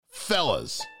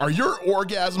Fellas, are your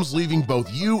orgasms leaving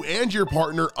both you and your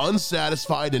partner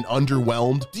unsatisfied and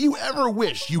underwhelmed? Do you ever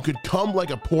wish you could come like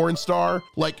a porn star?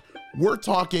 Like, we're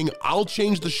talking, I'll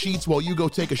change the sheets while you go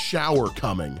take a shower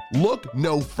coming. Look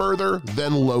no further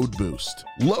than Load Boost.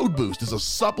 Load Boost is a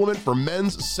supplement for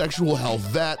men's sexual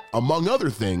health that, among other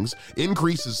things,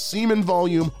 increases semen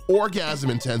volume, orgasm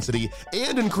intensity,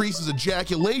 and increases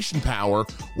ejaculation power,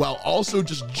 while also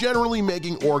just generally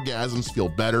making orgasms feel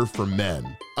better for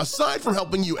men. Aside from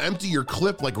helping you empty your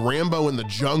clip like Rambo in the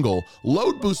jungle,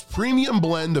 Load Boost's premium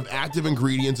blend of active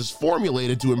ingredients is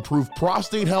formulated to improve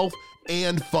prostate health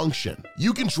and function.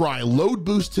 You can try Load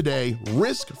Boost today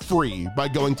risk-free by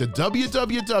going to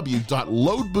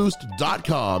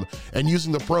www.loadboost.com and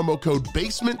using the promo code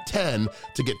BASEMENT10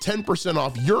 to get 10%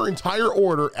 off your entire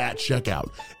order at checkout.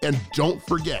 And don't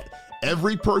forget,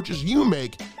 every purchase you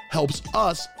make helps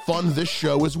us fund this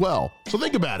show as well. So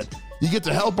think about it. You get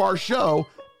to help our show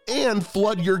and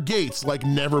flood your gates like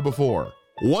never before.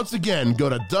 Once again, go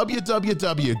to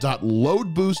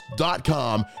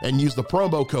www.loadboost.com and use the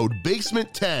promo code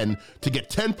BASEMENT10 to get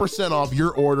 10% off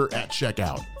your order at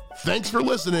checkout. Thanks for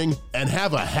listening and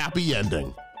have a happy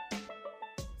ending.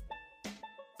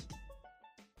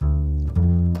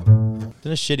 It's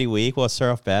been a shitty week. Well, let's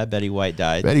start off bad. Betty White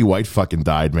died. Betty White fucking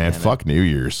died, man. Fuck New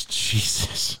Year's.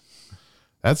 Jesus.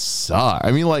 That sucks.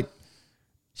 I mean, like,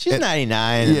 she's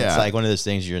 99. And it's like one of those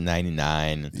things, you're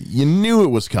 99. You knew it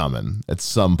was coming at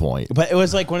some point. But it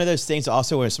was like one of those things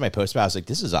also where somebody posted about it, I was like,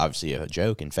 this is obviously a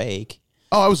joke and fake.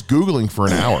 Oh, I was Googling for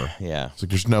an hour. Yeah. It's like,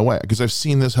 there's no way. Because I've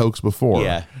seen this hoax before.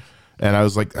 Yeah. And I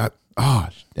was like,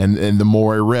 and the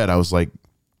more I read, I was like,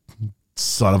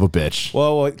 son of a bitch.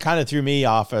 Well, what kind of threw me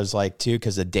off, I was like, too,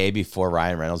 because the day before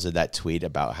Ryan Reynolds did that tweet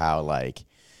about how, like,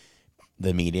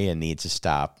 the media needs to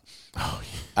stop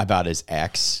about his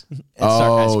ex and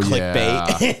start as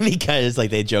clickbait because like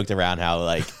they joked around how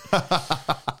like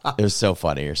it was so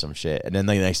funny or some shit, and then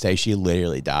the next day she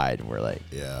literally died, and we're like,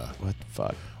 what the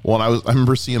fuck? Well, I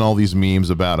remember seeing all these memes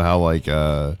about how like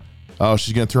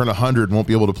she's gonna turn 100 and won't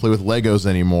be able to play with Legos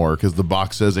anymore because the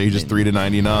box says ages 3 to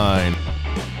 99.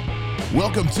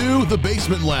 Welcome to the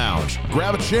Basement Lounge.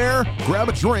 Grab a chair, grab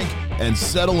a drink, and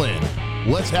settle in.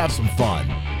 Let's have some fun.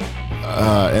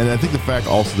 And I think the fact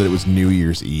also that it was New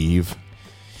Year's Eve.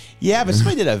 Yeah, but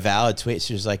somebody did a valid tweet.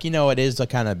 She was like, it is the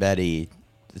kind of Betty.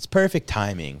 It's perfect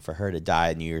timing for her to die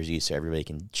on New Year's Eve so everybody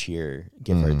can cheer,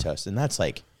 give her a toast. And that's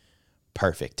like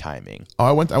perfect timing. Oh,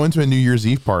 I went to a New Year's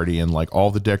Eve party and like all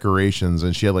the decorations,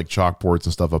 and she had like chalkboards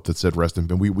and stuff up that said rest in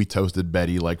peace. We toasted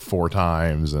Betty like 4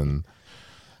 times, and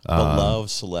beloved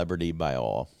celebrity by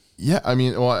all. Yeah, I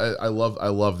mean, well, I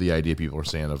love the idea people are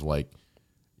saying of like,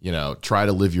 try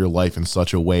to live your life in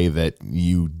such a way that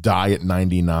you die at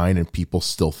 99 and people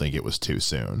still think it was too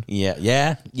soon.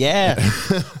 Yeah.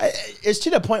 It's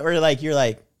to the point where you're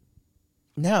like,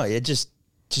 no, she's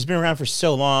been around for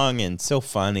so long and so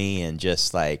funny, and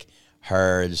just like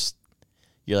her,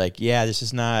 you're like, yeah, this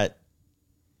is not.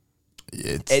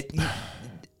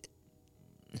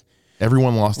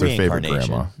 Everyone lost their favorite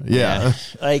grandma. Yeah.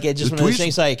 Like it's just one of those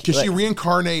things like. Can she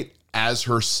reincarnate as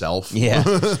herself? Yeah.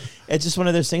 It's just one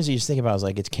of those things that you just think about. I was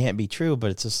like, it can't be true,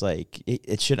 but it's just like,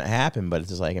 it shouldn't happen. But it's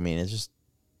just like, I mean, it's just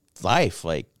life.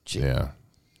 Like, she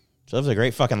lives a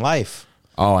great fucking life.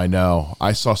 Oh, I know.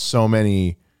 I saw so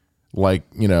many, like,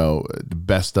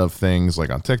 best of things like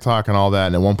on TikTok and all that.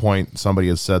 And at one point, somebody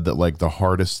had said that like the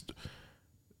hardest,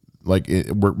 like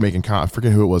we're making, I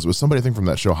forget who it was. It was somebody, I think, from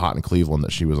that show Hot in Cleveland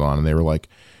that she was on. And they were like,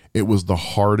 it was the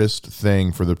hardest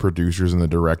thing for the producers and the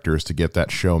directors to get that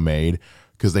show made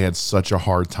because they had such a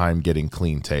hard time getting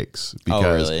clean takes.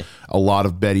 Because a lot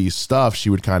of Betty's stuff, she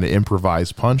would kind of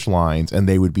improvise punchlines, and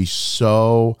they would be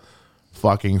so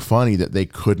fucking funny that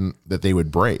they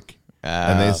would break.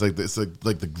 And it's like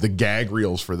the gag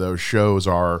reels for those shows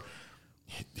are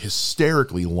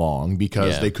hysterically long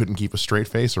because they couldn't keep a straight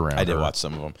face around. I did watch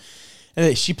some of them,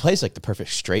 and she plays like the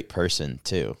perfect straight person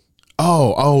too.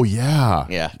 Oh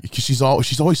yeah. Because she's always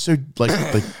so like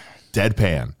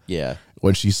deadpan. Yeah.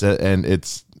 When she said, and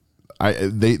I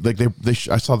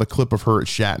saw the clip of her at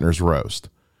Shatner's roast.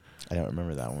 I don't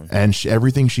remember that one. And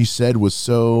everything she said was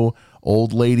so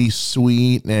old lady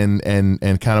sweet and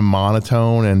kind of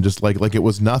monotone and just like it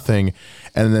was nothing.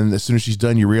 And then as soon as she's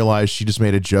done, you realize she just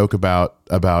made a joke about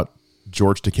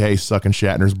George Takei sucking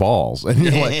Shatner's balls, and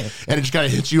you're like, and it just kind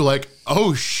of hits you like,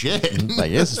 oh shit,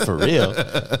 like this is for real.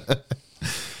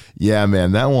 Yeah,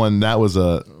 man, that was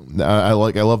I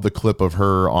love the clip of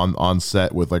her on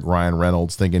set with like Ryan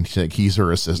Reynolds thinking he's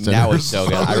her assistant. That was so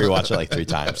good. I rewatched it like 3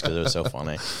 times because it was so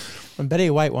funny. When Betty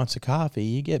White wants a coffee,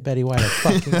 you get Betty White a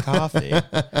fucking coffee.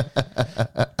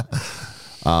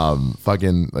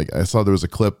 Fucking like I saw there was a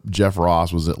clip. Jeff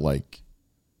Ross was at like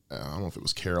I don't know if it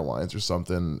was Caroline's or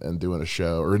something and doing a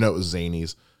show, or no, it was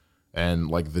Zany's, and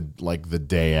like the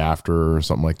day after or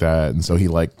something like that. And so he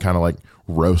like kind of like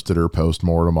roasted her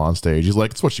post-mortem on stage. He's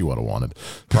like, it's what she would have wanted.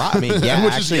 I mean, yeah,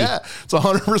 Which actually, it's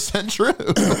 100% true.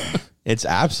 It's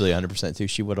absolutely 100% true.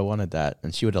 She would have wanted that,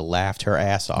 and she would have laughed her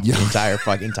ass off the entire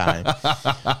fucking time,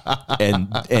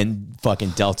 and fucking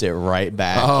dealt it right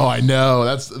back. Oh, I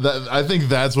know. I think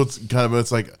that's what's kind of,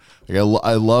 it's like I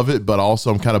love it, but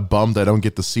also I'm kind of bummed I don't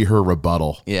get to see her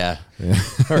rebuttal. Yeah.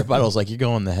 Her rebuttal's like, you're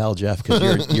going to hell, Jeff,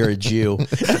 because you're a Jew.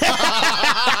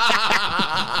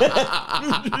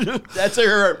 That's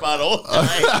her rebuttal.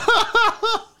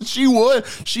 She would.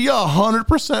 She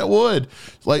 100% would.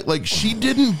 Like she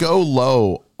didn't go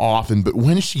low often, but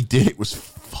when she did, it was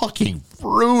fucking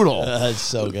brutal. That's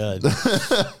so good.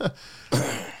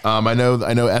 I know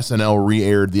SNL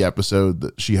re-aired the episode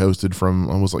that she hosted from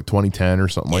almost like 2010 or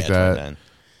something like that.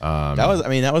 That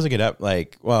was a good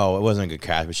it wasn't a good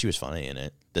cast, but she was funny in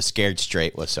it. The Scared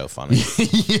Straight was so funny.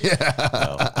 Yeah.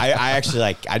 So, I actually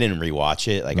I didn't rewatch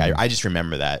it. Like I just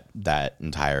remember that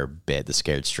entire bit, the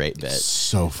Scared Straight bit.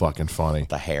 So fucking funny.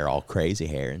 The hair, all crazy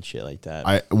hair and shit like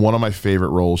that. One of my favorite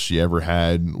roles she ever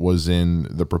had was in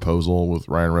The Proposal with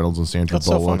Ryan Reynolds and Sandra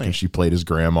Bullock, and she played his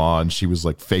grandma, and she was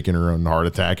like faking her own heart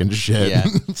attack and shit. Yeah.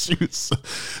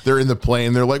 They're in the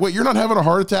plane. They're like, "Wait, you're not having a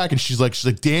heart attack?" And she's like,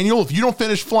 "Daniel, if you don't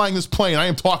finish flying this plane, I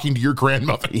am talking to your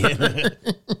grandmother." Yeah.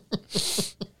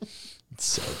 It's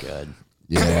so good.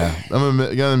 Yeah, I'm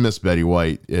gonna miss Betty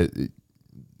White. Like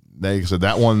I said,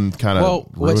 that one kind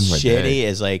of what's my shitty day.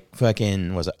 is like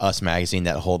fucking was it Us Magazine,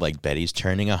 that whole like Betty's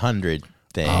turning 100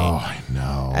 thing. Oh, I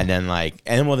know. And then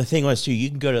the thing was too, you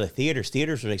can go to the theaters.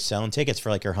 Theaters were like selling tickets for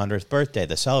like her 100th birthday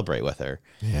to celebrate with her.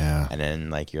 Yeah. And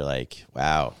then like you're like,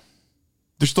 wow,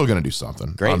 they're still gonna do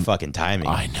something. Great fucking timing.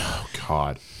 I know,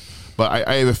 God. But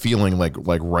I have a feeling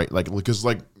because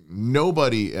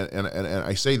nobody, and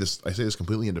I say this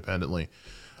completely independently,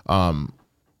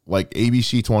 like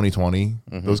ABC 2020,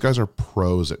 those guys are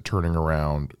pros at turning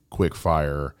around quick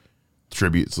fire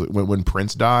tributes. When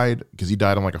Prince died, because he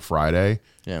died on like a Friday,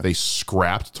 they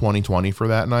scrapped 2020 for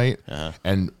that night,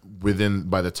 and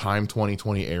by the time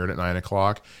 2020 aired at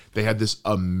 9:00, they had this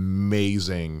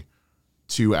amazing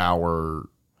 2-hour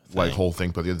like whole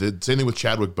thing. But the same thing with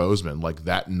Chadwick Boseman, like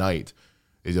that night.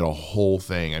 They did a whole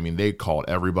thing. I mean, they called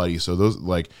everybody. So those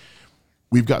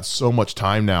we've got so much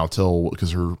time now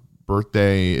because her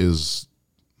birthday is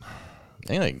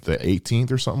I think the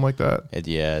 18th or something like that.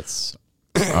 It's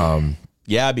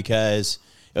because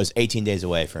it was 18 days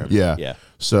away from yeah.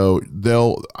 So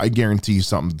I guarantee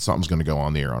something's going to go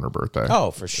on the air on her birthday.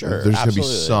 Oh, for sure. There's going to be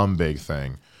some big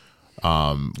thing.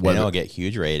 It'll get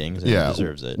huge ratings. And it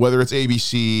deserves it. Whether it's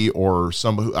ABC or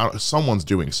someone's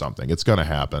doing something, it's going to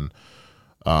happen.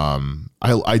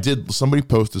 Somebody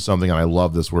posted something, and I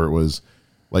love this, where it was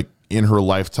like in her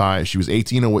lifetime, she was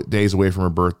 18 days away from her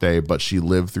birthday, but she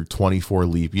lived through 24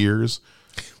 leap years.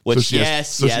 Which, she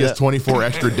has 24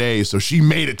 extra days, so she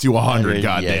made it to 100.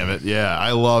 God damn it. Yeah.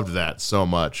 I loved that so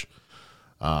much.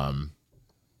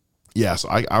 Yes,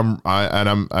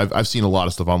 I've seen a lot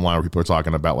of stuff online where people are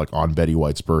talking about like on Betty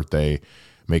White's birthday,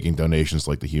 making donations to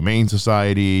like the Humane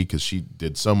Society, because she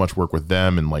did so much work with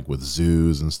them and like with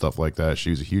zoos and stuff like that. She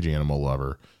was a huge animal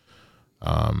lover.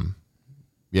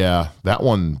 Yeah, that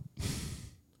one,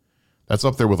 that's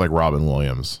up there with like Robin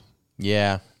Williams.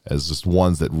 Yeah, as just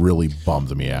ones that really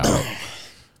bummed me out.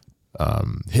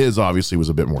 His obviously was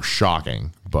a bit more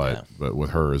shocking, but with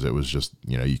hers it was just,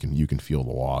 you can feel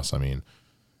the loss. I mean,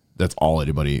 that's all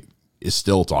anybody is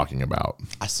still talking about.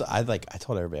 I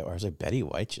told everybody, I was like, Betty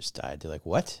White just died. They're like,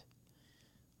 what?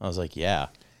 I was like, yeah.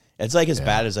 It's like as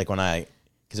bad as like because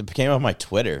it came off my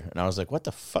Twitter, and I was like, what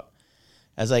the fuck?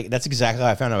 I was like, that's exactly how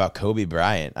I found out about Kobe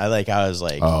Bryant. I was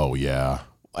like, oh yeah.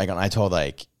 Like I told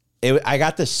I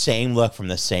got the same look from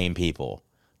the same people.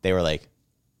 They were like,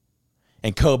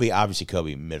 and Kobe,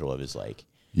 middle of his like,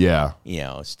 yeah,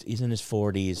 he's in his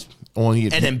 40s.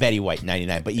 And then Betty White,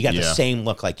 99. But you got the same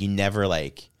look, like you never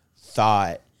like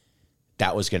thought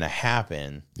that was going to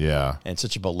happen. Yeah. And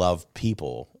such a beloved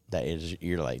people that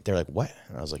they're like, what?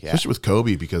 And I was like, yeah. Especially with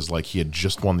Kobe, because like he had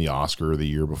just won the Oscar the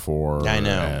year before. I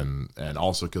know. And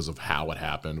also because of how it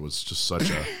happened, it was just such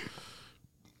a,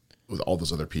 with all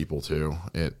those other people too.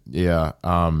 I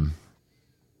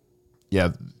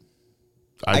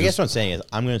guess what I'm saying is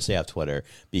I'm going to stay off Twitter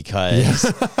because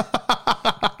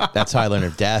that's how I learned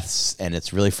of deaths, and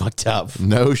it's really fucked up.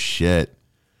 No shit.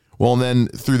 Well, and then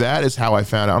through that is how I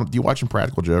found out. Do you watch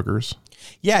Impractical Jokers?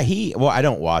 Yeah, I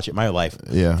don't watch it. My wife.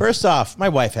 Yeah. First off, my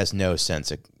wife has no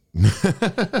sense of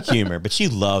humor, but she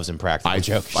loves Impractical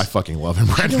Jokers. I fucking love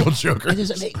Impractical Jokers. It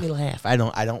doesn't make me laugh. I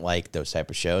don't like those type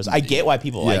of shows. I get why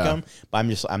people like them, but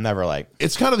I'm never like.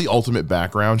 It's kind of the ultimate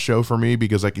background show for me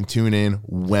because I can tune in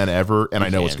whenever and I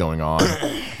know what's going on.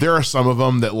 There are some of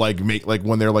them that like make like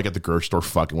when they're like at the grocery store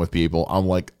fucking with people. I'm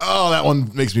like, oh, that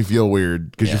one makes me feel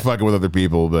weird because you're fucking with other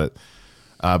people. But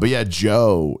yeah,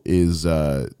 Joe is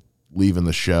leaving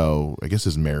the show. I guess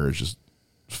his marriage just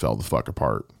fell the fuck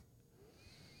apart.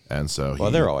 And so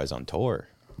they're always on tour.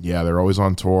 Yeah, they're always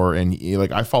on tour. And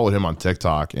like I followed him on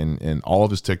TikTok and all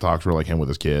of his TikToks were like him with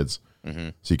his kids. Mm-hmm.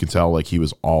 So you can tell like he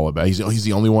was all about he's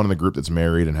the only one in the group that's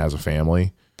married and has a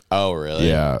family. Oh, really?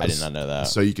 Yeah. I did not know that.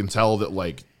 So you can tell that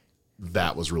like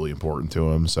that was really important to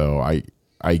him. So I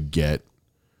get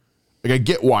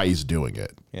why he's doing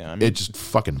it. Yeah, it just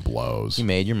fucking blows. You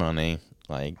made your money.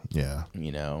 Like, yeah.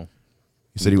 You know.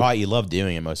 He said you love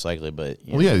doing it most likely, but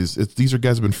these are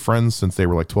guys who've been friends since they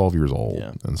were like 12 years old,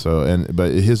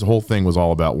 but his whole thing was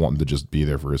all about wanting to just be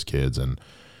there for his kids, and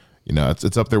you know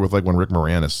it's up there with like when Rick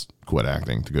Moranis quit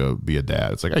acting to go be a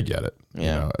dad. It's like I get it, you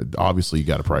know, obviously you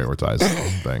got to prioritize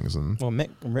things, and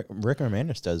Rick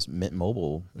Moranis does Mint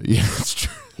Mobile. Yeah, that's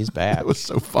true. He's back. It was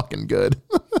so fucking good.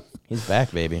 He's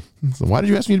back, baby. So why did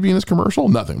you ask me to be in this commercial?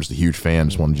 Nothing. I'm just a huge fan.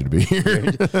 Just wanted you to be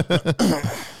here.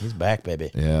 He's back, baby.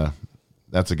 Yeah.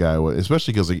 That's a guy,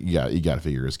 especially because you got to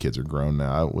figure his kids are grown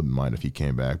now. I wouldn't mind if he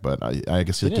came back, but I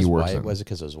guess he works. Was it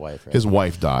because of his wife? Right? His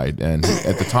wife died, and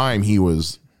at the time he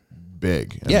was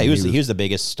big. Yeah, he was the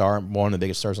biggest star, one of the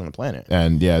biggest stars on the planet.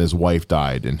 And yeah, his wife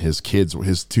died, and his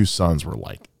two sons were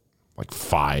like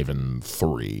 5 and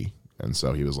 3, and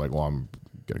so he was like, "Well, I'm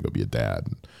gonna go be a dad."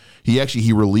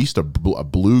 He released a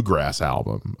bluegrass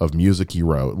album of music he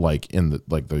wrote like in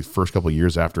the first couple of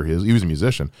years after he was a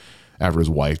musician. After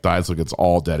his wife died, so it's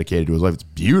all dedicated to his life. It's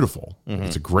beautiful. Mm-hmm.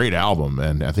 It's a great album,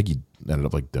 and I think he ended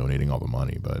up like donating all the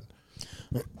money. But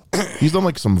he's done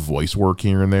like some voice work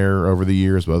here and there over the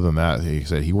years. But other than that, he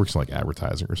said he works in like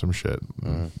advertising or some shit.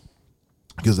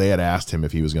 Because they had asked him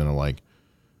if he was going to like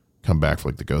come back for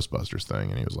like the Ghostbusters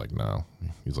thing, and he was like, "No."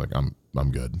 He's like,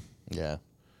 "I'm good." Yeah.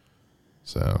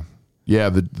 So yeah,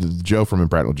 the Joe from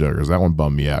Impractical Jokers, that one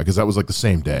bummed me out because that was like the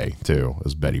same day too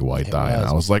as Betty White died. And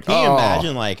I was like, can you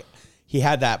imagine like. He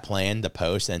had that plan to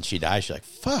post, and she died. She's like,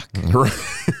 "Fuck,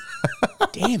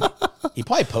 damn it!" He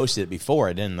probably posted it before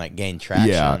it didn't like gain traction.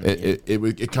 Yeah,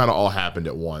 it kind of all happened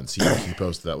at once. He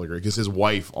posted that because his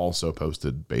wife also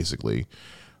posted basically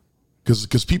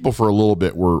because people for a little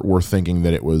bit were thinking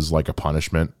that it was like a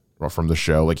punishment from the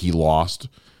show, like he lost,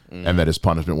 and that his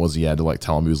punishment was he had to like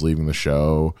tell him he was leaving the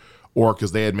show. Or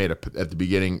because they had made at the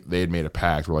beginning, they had made a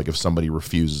pact where like if somebody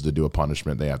refuses to do a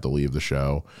punishment, they have to leave the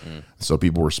show. So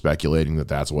people were speculating that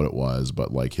that's what it was.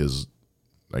 But like his,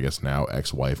 I guess now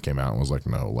ex-wife came out and was like,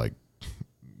 no, like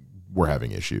we're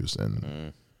having issues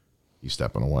and he's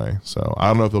stepping away. So I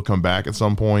don't know if he'll come back at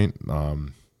some point. But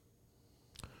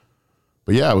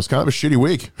yeah, it was kind of a shitty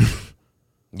week.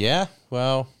 Yeah.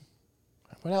 Well,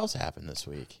 what else happened this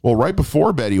week? Well, right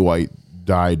before Betty White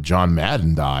died, John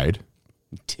Madden died.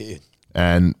 Dude.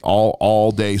 And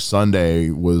all day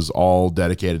Sunday was all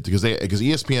dedicated because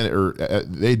ESPN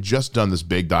they'd just done this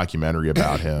big documentary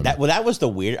about him. That was the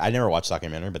weird. I never watched the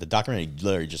documentary, but the documentary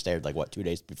literally just aired like 2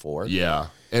 days before. Yeah,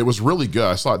 it was really good.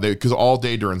 I saw it because all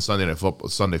day during Sunday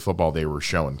football they were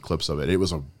showing clips of it. It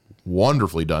was a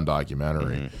wonderfully done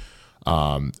documentary.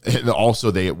 And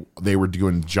also they were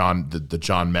doing the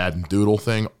John Madden doodle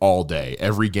thing all day,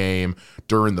 every game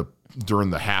during the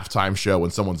halftime show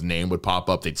when someone's name would pop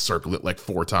up, they'd circle it like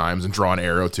 4 times and draw an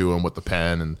arrow to him with the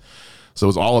pen. And so it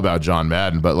was all about John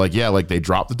Madden. But like, yeah, like they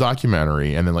dropped the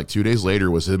documentary and then like 2 days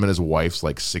later was him and his wife's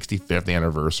like 65th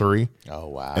anniversary. Oh,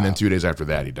 wow. And then 2 days after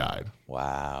that, he died.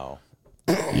 Wow.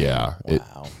 Yeah.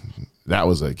 Wow. That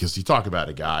was because you talk about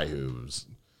a guy who's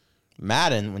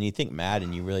Madden. When you think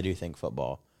Madden, you really do think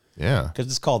football. Yeah. Because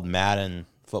it's called Madden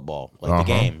football, like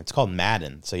the game. It's called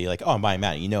Madden. So you're like, oh, I'm buying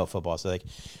Madden. You know football. So like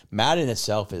Madden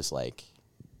itself is like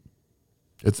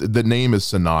the name is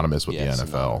synonymous with the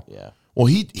NFL. Yeah. Well,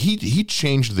 he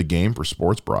changed the game for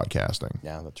sports broadcasting.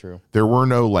 Yeah, that's true. There were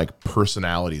no like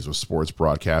personalities with sports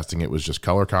broadcasting. It was just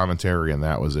color commentary and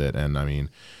that was it. And I mean,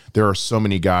 there are so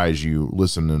many guys you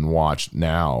listen and watch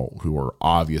now who are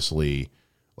obviously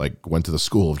like went to the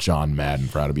school of John Madden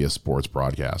for how to be a sports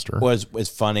broadcaster. Well, it's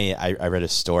funny. I read a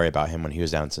story about him when he was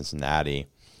down in Cincinnati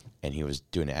and he was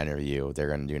doing an interview. They're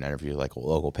going to do an interview like a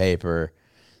local paper.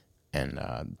 And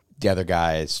the other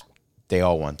guys they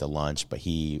all went to lunch, but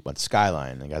he went to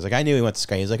Skyline. And the guy's like, I knew he went to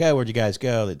Skyline. He's like, oh, where'd you guys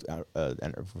go?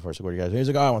 And first, where'd you guys go? He's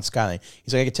like, oh, I went to Skyline.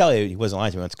 He's like, I could tell you he wasn't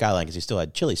lying to me. He went to Skyline because he still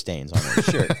had chili stains on his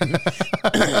shirt.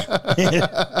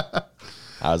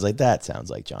 I was like, that sounds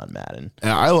like John Madden.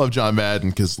 And I love John Madden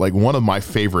because, like, one of my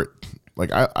favorite, like,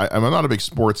 I'm not a big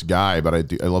sports guy, but I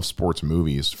love sports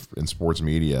movies and sports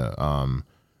media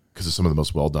because it's some of the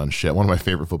most well done shit. One of my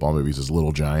favorite football movies is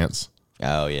Little Giants.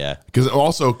 Oh yeah,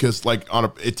 because like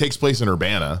it takes place in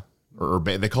Urbana, or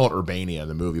they call it Urbania in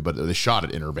the movie, but they shot it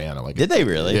in Urbana. Like, did they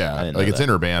really? Yeah, like it's in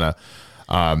Urbana.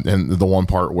 And the one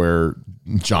part where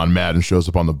John Madden shows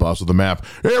up on the bus with the map.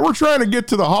 Hey, we're trying to get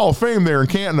to the Hall of Fame there in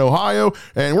Canton, Ohio,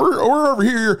 and we're over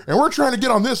here, and we're trying to get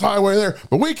on this highway there,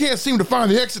 but we can't seem to find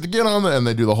the exit to get on there. And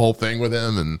they do the whole thing with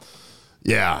him, and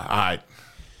yeah, I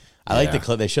like the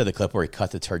clip. They showed the clip where he cut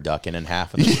the turducken in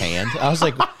half with his hand. I was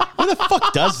like, who the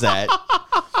fuck does that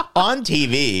on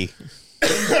TV?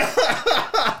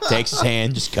 Takes his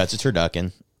hand, just cuts a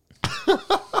turducken.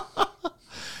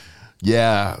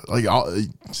 Yeah, like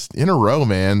in a row,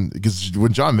 man. Because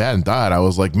when John Madden died, I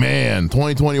was like, man,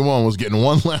 2021 was getting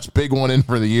one last big one in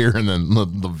for the year, and then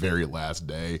the very last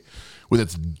day, with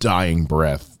its dying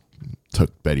breath,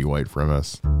 took Betty White from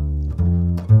us.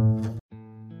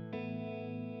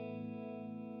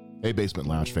 Hey, Basement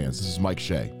Lounge fans, this is Mike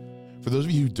Shea. For those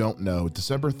of you who don't know,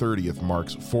 December 30th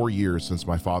marks 4 years since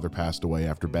my father passed away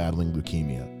after battling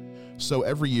leukemia. So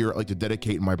every year, I like to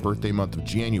dedicate my birthday month of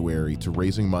January to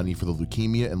raising money for the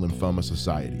Leukemia and Lymphoma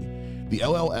Society. The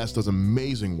LLS does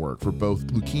amazing work for both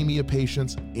leukemia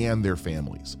patients and their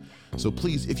families. So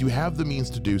please, if you have the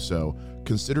means to do so,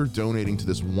 consider donating to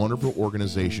this wonderful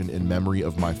organization in memory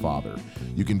of my father.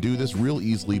 You can do this real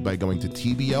easily by going to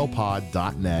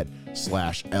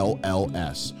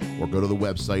tblpod.net/LLS or go to the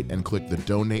website and click the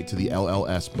Donate to the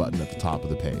LLS button at the top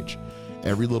of the page.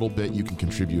 Every little bit you can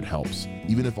contribute helps.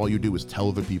 Even if all you do is tell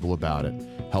other people about it,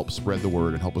 help spread the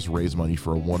word and help us raise money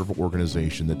for a wonderful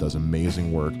organization that does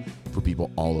amazing work for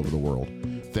people all over the world.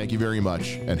 Thank you very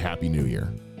much, and Happy New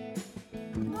Year.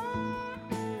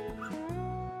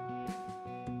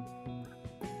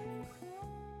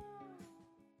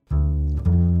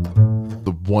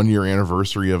 The 1 year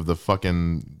anniversary of the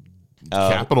fucking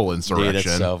Capitol insurrection. Dude,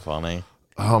 that's so funny.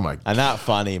 Oh my God. Not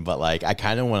funny, but like I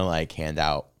kind of want to like hand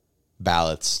out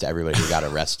ballots to everybody who got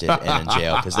arrested and in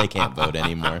jail because they can't vote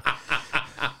anymore.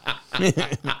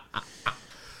 That's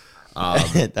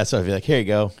what I'd be like, here you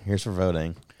go. Here's for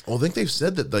voting. Well, I think they've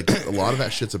said that like a lot of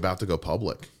that shit's about to go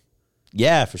public.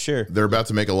 Yeah, for sure. They're about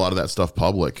to make a lot of that stuff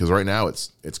public because right now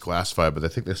it's classified, but I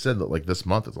think they said that like this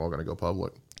month it's all going to go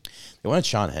public. They wanted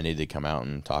Sean Hannity to come out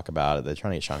and talk about it. They're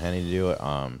trying to get Sean Hannity to do it.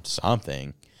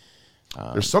 Something.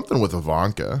 There's something with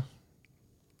Ivanka.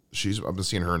 I've been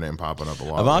seeing her name popping up a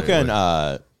lot. Ivanka lately.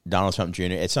 And Donald Trump Jr.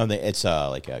 It's something. It's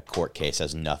like a court case.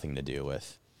 Has nothing to do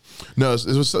with. No, it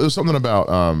was something about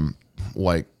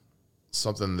like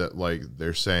something that like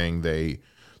they're saying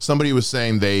somebody was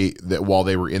saying that while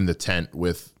they were in the tent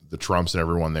with the Trumps and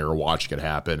everyone, they were watching it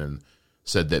happen and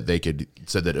said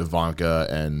that Ivanka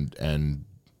and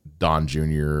Don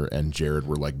Jr. and Jared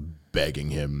were like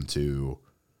begging him to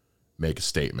make a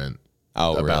statement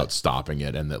about stopping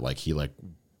it, and that like he like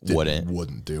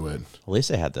wouldn't do it. At least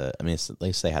they had to. I mean, at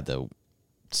least they had to.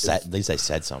 At least they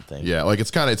said something. Yeah, like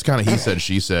it's kind of he said,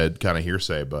 she said, kind of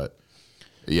hearsay, but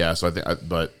yeah. So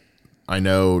but I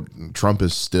know Trump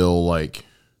is still like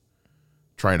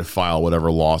trying to file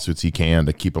whatever lawsuits he can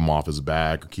to keep him off his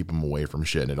back or keep him away from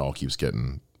shit, and it all keeps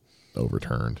getting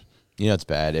overturned. You know, it's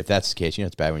bad if that's the case. You know,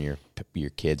 it's bad when your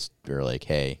kids are like,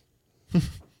 "Hey,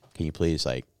 can you please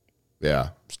like." Yeah,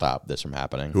 stop this from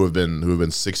happening. Who have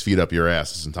been 6 feet up your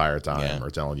ass this entire time,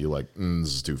 are telling you like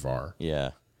this is too far.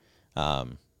 Yeah,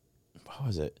 what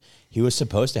was it? He was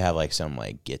supposed to have like some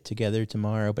like get together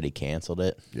tomorrow, but he canceled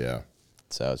it. Yeah,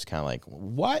 so it's kind of like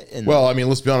what? Well, I mean,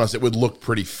 let's be honest. It would look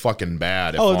pretty fucking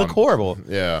bad. It would look horrible.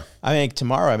 Yeah, I mean,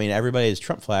 tomorrow. I mean, everybody's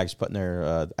Trump flags putting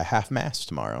their a half mast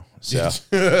tomorrow. So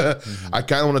I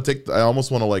kind of want to I almost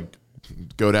want to like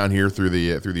go down here through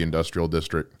the industrial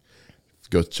district.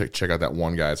 Go check out that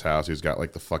one guy's house who's got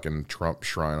like the fucking Trump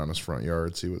shrine on his front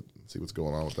yard. See what's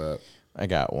going on with that. I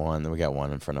got one. We got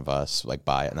one in front of us, like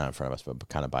not in front of us, but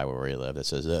kind of by where we live. That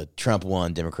says Trump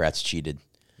won, Democrats cheated.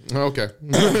 Okay.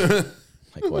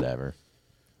 Like whatever.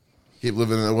 Keep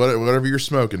living in whatever you're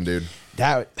smoking, dude.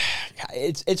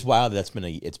 It's wild. It's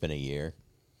been a year.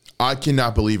 I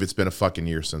cannot believe it's been a fucking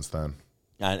year since then.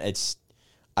 And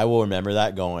I will remember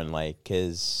that going like,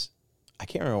 because I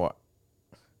can't remember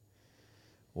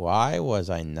why was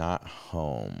I not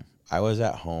home? I was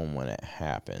at home when it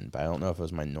happened, but I don't know if it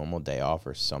was my normal day off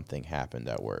or something happened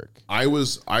at work. I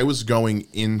was going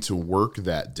into work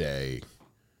that day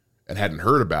and hadn't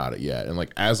heard about it yet. And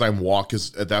like as I'm walking,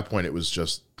 at that point it was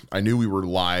just, I knew we were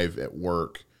live at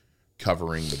work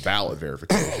covering the ballot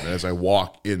verification. And as I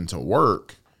walk into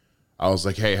work, I was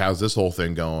like, hey, how's this whole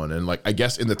thing going? And like, I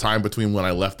guess in the time between when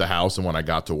I left the house and when I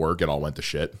got to work, it all went to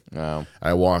shit. Oh.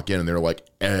 I walk in and they're like,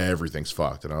 everything's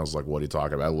fucked. And I was like, what are you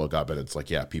talking about? I look up and it's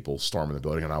like, yeah, people storming the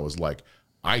building. And I was like,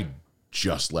 I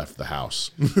just left the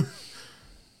house.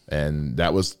 And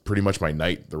that was pretty much my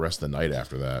night, the rest of the night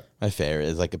after that. My favorite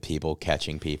is like the people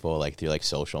catching people like through like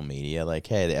social media. Like,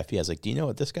 hey, the FBI is like, do you know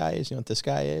what this guy is? You know what this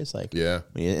guy is? Like, yeah.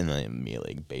 And then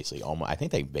immediately basically I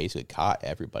think they basically caught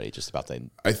everybody just about the.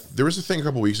 There was a thing a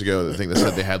couple weeks ago, I think they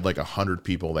said they had like 100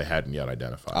 people they hadn't yet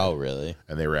identified. Oh, really?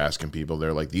 And they were asking people,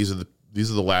 they're like, these are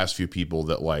the last few people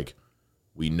that like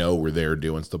we know were there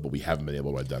doing stuff, but we haven't been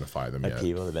able to identify them yet.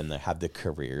 People have have the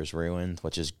careers ruined,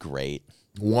 which is great.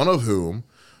 One of whom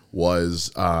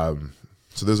was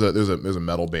so there's a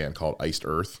metal band called Iced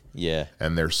Earth. Yeah.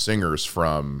 And they're singers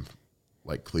from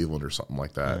like Cleveland or something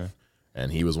like that. Yeah.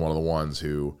 And he was one of the ones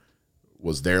who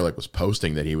was there, like was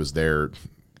posting that he was there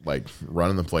like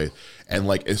running the place. And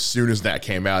like as soon as that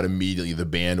came out, immediately the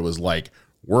band was like,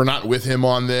 we're not with him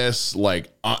on this,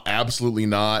 like absolutely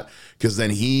not. Because then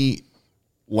he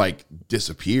like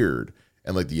disappeared.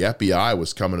 And like the FBI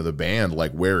was coming to the band,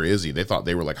 like, where is he? They thought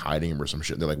they were like hiding him or some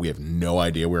shit. They're like, we have no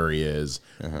idea where he is.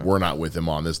 We're not with him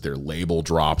on this. Their label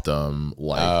dropped him.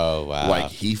 Like, oh wow, like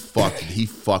he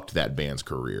fucked that band's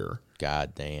career.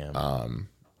 God damn.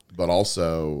 But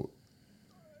also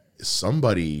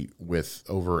somebody with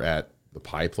over at the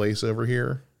pie place over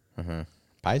here.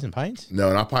 Pies and Pints?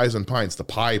 No, not Pies and Pints. The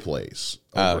pie place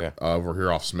over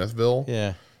here off Smithville.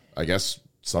 Yeah. I guess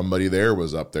somebody there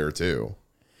was up there too.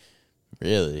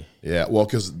 Really? Yeah, well,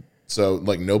 because so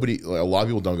like nobody, like, a lot of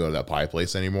people don't go to that pie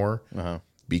place anymore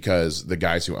because the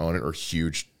guys who own it are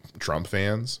huge Trump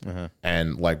fans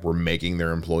and like were making their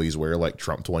employees wear like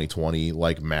Trump 2020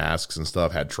 like masks and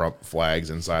stuff, had Trump flags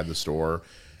inside the store,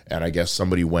 and I guess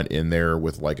somebody went in there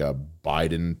with like a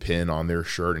Biden pin on their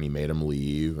shirt and he made them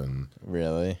leave. And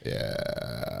really,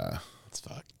 yeah, it's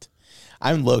fucked.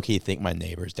 I'm low-key think my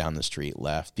neighbors down the street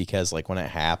left because like when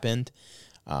it happened,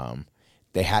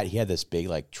 he had this big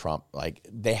like Trump, like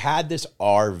they had this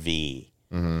RV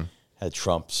had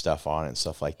Trump stuff on it and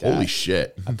stuff like that. Holy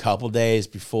shit. A couple days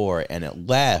before, and it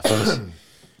left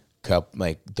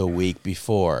like the week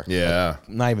before. Yeah. Like,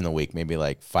 not even the week, maybe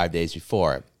like 5 days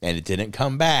before. And it didn't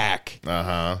come back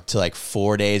to like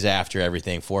 4 days after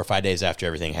everything, 4 or 5 days after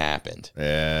everything happened.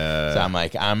 Yeah. So I'm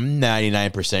like, I'm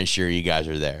 99% sure you guys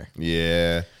are there.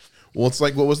 Yeah. Well, it's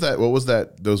like, what was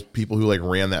that? Those people who like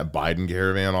ran that Biden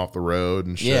caravan off the road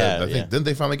and shit. Yeah, I think didn't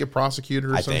they finally get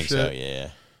prosecuted or some shit? I think so. Yeah.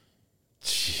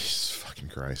 Jesus fucking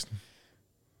Christ!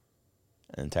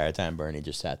 The entire time, Bernie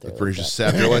just sat there. Bernie just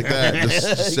sat there like that,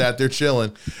 just sat there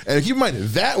chilling. And keep in mind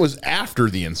that was after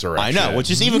the insurrection. I know,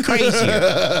 which is even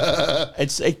crazier.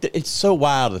 It's so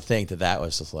wild to think that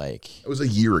was just like it was a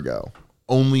year ago.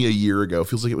 Only a year ago.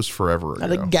 Feels like it was forever ago.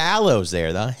 The gallows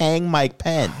there, though. Hang Mike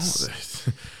Pence.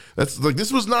 That's like,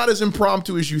 this was not as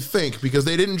impromptu as you think, because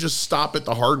they didn't just stop at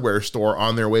the hardware store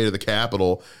on their way to the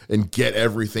Capitol and get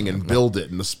everything and build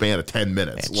it in the span of 10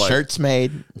 minutes. Like, shirts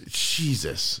made.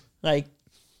 Jesus. Like,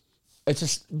 it's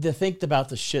just to think about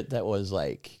the shit that was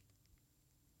like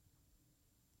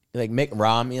Mitt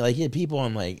Romney, like he had people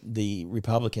on like the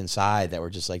Republican side that were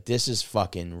just like, this is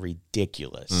fucking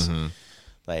ridiculous.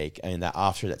 Like, I mean, that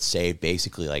officer that saved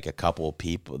basically like a couple of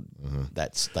people.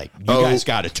 That's like, you guys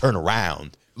got to turn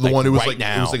around. The one who was like,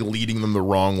 it was like leading them the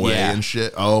wrong way and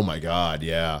shit. Oh my God,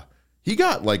 yeah. He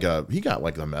got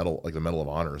the medal of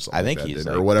honor or something. I think like that, he's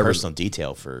like, or whatever personal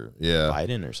detail for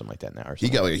Biden or something like that now. Or he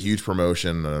got like a huge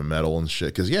promotion and a medal and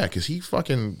shit. Because he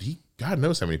God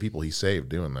knows how many people he saved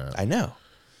doing that. I know.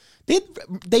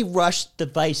 They rushed the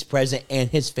vice president and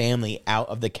his family out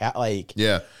of the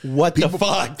what the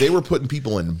fuck? They were putting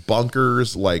people in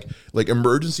bunkers, like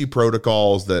emergency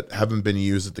protocols that haven't been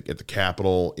used at the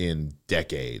Capitol in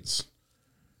decades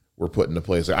were put into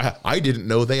place. I didn't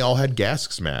know they all had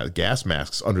gas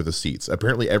masks under the seats.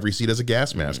 Apparently every seat has a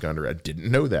gas mask under it. I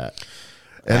didn't know that.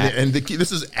 And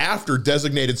this is after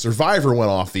Designated Survivor went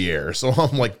off the air. So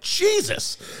I'm like,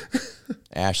 Jesus.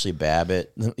 Ashley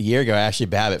Babbitt. A year ago, Ashley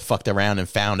Babbitt fucked around and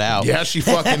found out. Yeah, she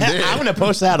fucking did. I'm going to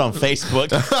post that on Facebook.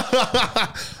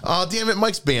 Oh, damn it.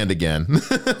 Mike's banned again.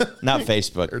 Not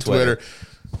Facebook. Or Twitter.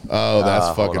 Oh,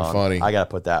 that's fucking funny. I got to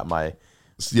put that in my...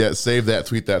 Yeah, save that.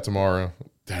 Tweet that tomorrow.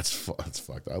 That's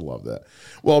fucked. I love that.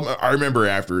 Well, I remember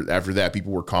after that,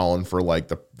 people were calling for like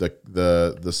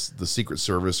the Secret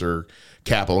Service or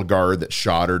Capitol Guard that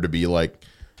shot her to be like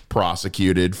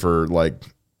prosecuted for like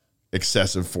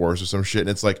excessive force or some shit. And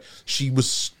it's like she was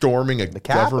storming a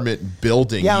government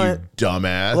building. You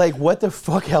dumbass. Like, what the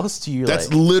fuck else do you?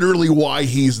 That's literally why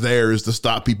he's there, is to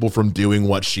stop people from doing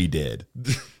what she did.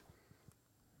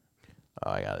 Oh,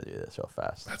 I gotta do this real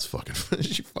fast. That's fucking funny.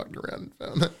 She fucked around and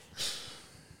found that.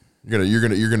 You're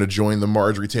gonna join the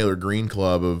Marjorie Taylor Greene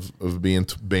club of being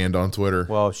banned on Twitter.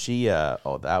 Well, she that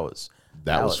was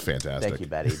fantastic. Thank you,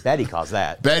 Betty. Betty calls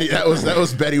that. Betty, that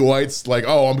was Betty White's like,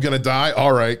 oh, I'm gonna die.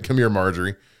 All right, come here,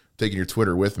 Marjorie. Taking your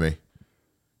Twitter with me.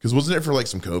 Because wasn't it for like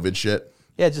some COVID shit?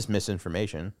 Yeah, just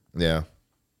misinformation. Yeah.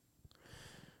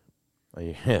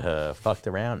 Fucked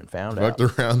around and found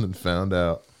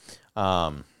out.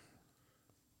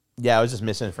 Yeah, it was just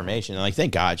misinformation. And like,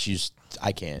 thank God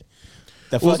I can't.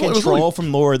 The fucking troll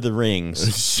from Lord of the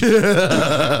Rings.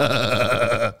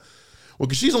 Well,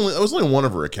 because it was only one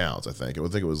of her accounts, I think. I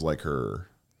think it was like her.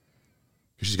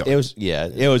 It was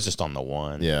just on the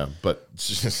one. Yeah, but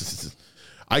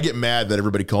I get mad that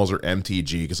everybody calls her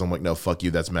MTG because I'm like, no, fuck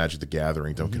you. That's Magic the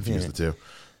Gathering. Don't confuse the two.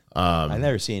 I've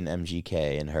never seen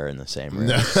MGK and her in the same room.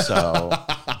 So,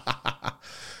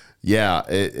 yeah,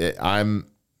 I'm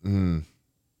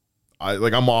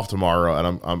off tomorrow,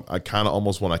 and I kind of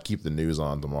almost want to keep the news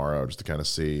on tomorrow just to kind of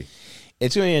see.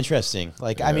 It's going to be interesting.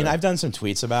 Like, yeah. I mean, I've done some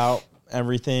tweets about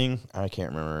everything. I can't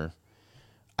remember.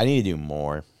 I need to do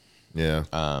more. Yeah.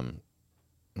 Let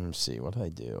me see. What did I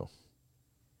do?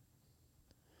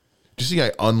 Did you see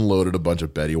I unloaded a bunch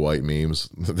of Betty White memes?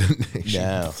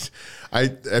 No. I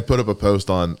put up a post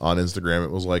on Instagram.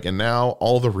 It was like, and now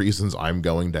all the reasons I'm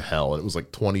going to hell. And it was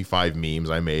like 25 memes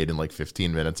I made in like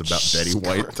 15 minutes about Betty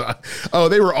White. Oh,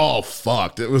 they were all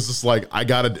fucked. It was just like, I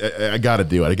gotta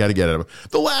do it. I gotta get it.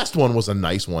 The last one was a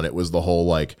nice one. It was the whole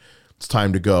like, it's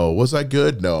time to go. Was that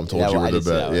good? No, I'm told you were the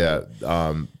best. Yeah.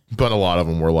 But a lot of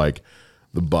them were like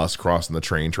the bus crossing the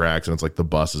train tracks, and it's like the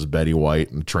bus is Betty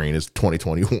White and the train is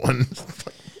 2021.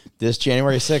 This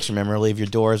January 6th, remember, leave your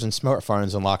doors and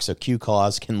smartphones unlocked so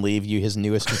Q-Claws can leave you his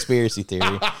newest conspiracy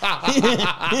theory.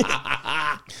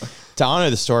 To honor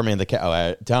the storming of the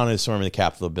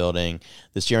Capitol building,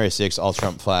 this January 6th, all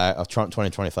Trump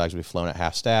 2020 flags will be flown at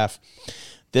half staff.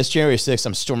 This January 6th,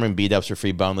 I'm storming B-dubs for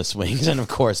free boneless wings and, of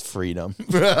course, freedom. I'll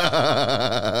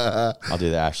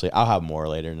do that, actually. I'll have more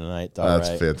later tonight.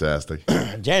 That's right. Fantastic.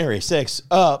 January 6th,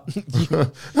 up.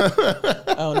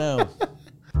 Oh, no.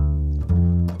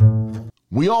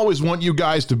 We always want you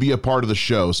guys to be a part of the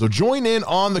show, so join in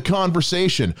on the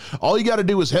conversation. All you got to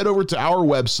do is head over to our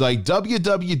website,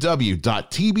 www.tblpod.net,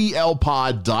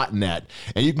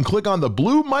 and you can click on the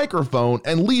blue microphone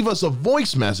and leave us a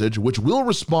voice message, which we'll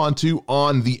respond to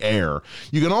on the air.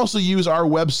 You can also use our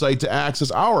website to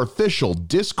access our official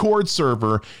Discord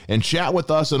server and chat with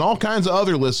us and all kinds of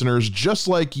other listeners just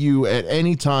like you at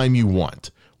any time you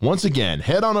want. Once again,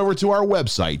 head on over to our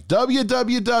website, www.tblpod.net.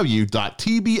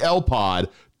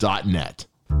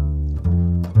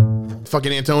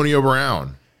 Fucking Antonio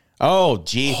Brown. Oh,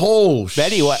 gee. Oh,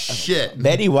 shit.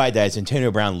 Betty White dies.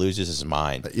 Antonio Brown loses his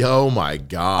mind. Oh, my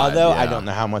God. Although I don't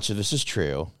know how much of this is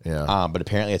true. Yeah. But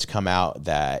apparently it's come out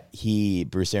that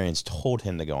Bruce Arians told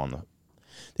him to go on the...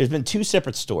 There's been two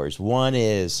separate stories. One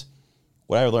is,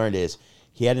 what I learned is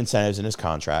he had incentives in his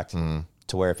contract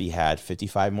to where if he had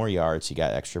 55 more yards, he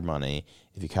got extra money.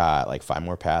 If he caught like 5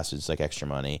 more passes, like extra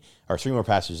money, or 3 more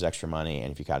passes, extra money,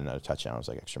 and if he caught another touchdown, it was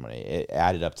like extra money. It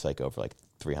added up to like over like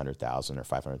 $300,000 or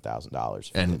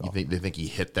 $500,000. And they think he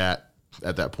hit that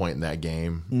at that point in that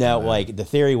game? No, like the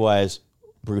theory was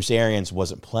Bruce Arians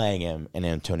wasn't playing him, and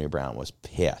Antonio Brown was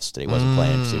pissed that he wasn't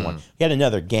playing him because he had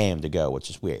another game to go, which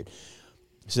is weird.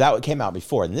 So that came out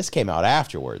before, and this came out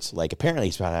afterwards. Like apparently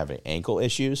he's been having ankle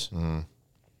issues.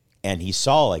 And he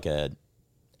saw like an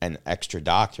extra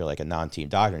doctor, like a non-team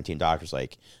doctor, and team doctor's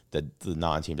like the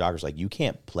non-team doctor's like, you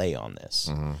can't play on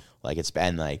this. Like it's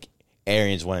been like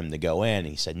Arians wanted him to go in, and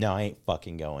he said, no, I ain't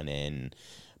fucking going in.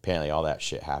 Apparently all that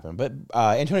shit happened. But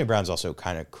Antonio Brown's also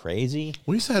kind of crazy.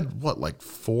 Well, he's had what, like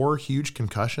 4 huge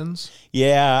concussions?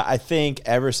 Yeah, I think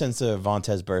ever since the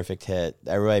Vontaze Burfict hit,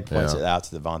 everybody points it out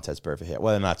to the Vontaze Burfict hit.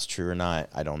 Whether or not it's true or not,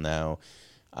 I don't know.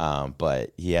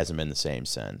 But he hasn't been the same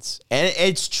since. And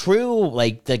it's true,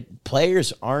 like the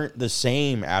players aren't the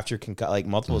same after like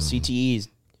multiple CTEs,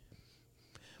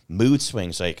 mood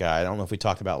swings. Like I don't know if we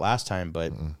talked about last time,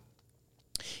 but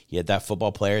he had that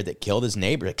football player that killed his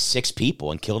neighbor, like 6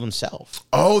 people, and killed himself.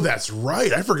 Oh, that's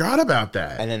right. I forgot about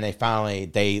that. And then they finally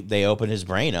they opened his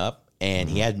brain up, and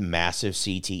he had massive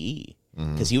CTE.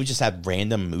 because he would just have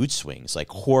random mood swings, like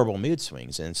horrible mood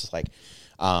swings. And it's just like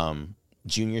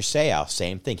Junior Seau,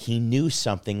 same thing. He knew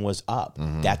something was up.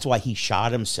 That's why he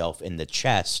shot himself in the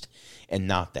chest and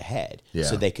not the head,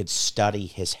 so they could study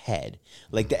his head.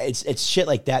 Like it's shit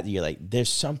like that you're like, there's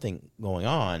something going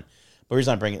on. But the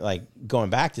reason I'm bringing, like, going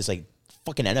back to is like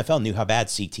fucking NFL knew how bad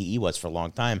CTE was for a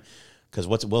long time because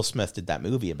Will Smith did that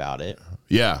movie about it.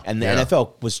 Yeah, and the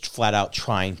NFL was flat out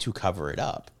trying to cover it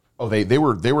up. Oh, they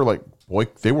were like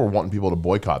they were wanting people to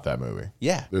boycott that movie.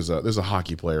 Yeah, there's a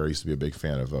hockey player I used to be a big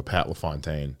fan of, Pat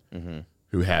LaFontaine,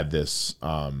 who had this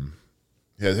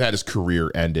had his career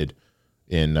ended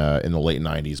in the late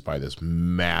 90s by this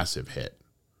massive hit,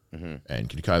 and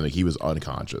kind of like he was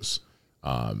unconscious,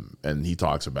 and he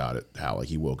talks about it how like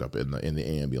he woke up in the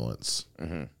ambulance,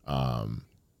 and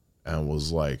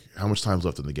was like, how much time's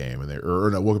left in the game, and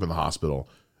woke up in the hospital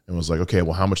and was like, okay,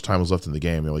 well, how much time was left in the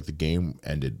game? And they're like, the game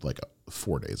ended like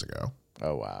 4 days ago.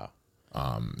 Oh wow.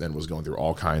 And was going through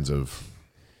all kinds of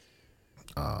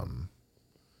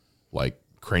like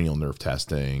cranial nerve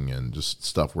testing and just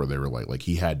stuff where they were like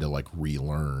he had to like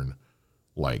relearn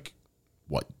like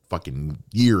what fucking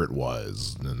year it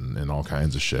was and all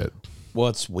kinds of shit. Well,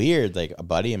 it's weird. Like a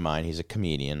buddy of mine, he's a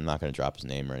comedian. I'm not going to drop his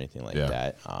name or anything like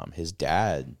that. His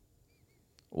dad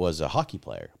was a hockey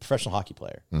player, a professional hockey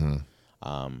player.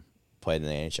 Played in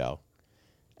the NHL.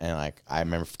 And like I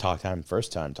remember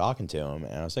first time talking to him,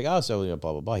 and I was like, oh, so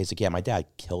blah blah blah. He's like, yeah, my dad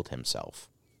killed himself.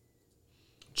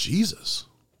 Jesus.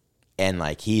 And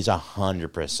like he's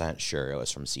 100% sure it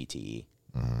was from CTE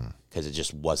because it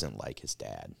just wasn't like his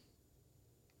dad.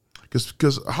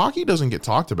 Because hockey doesn't get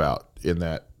talked about in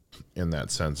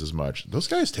that sense as much. Those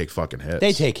guys take fucking hits.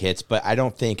 They take hits, but I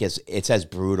don't think it's as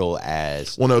brutal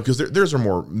as. Well, no, because theirs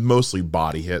are mostly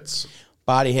body hits.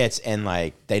 Body hits, and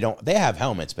like they have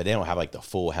helmets, but they don't have like the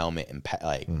full helmet and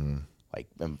like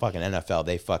in fucking NFL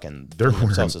they fucking they're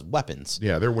themselves as weapons.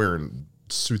 Yeah, they're wearing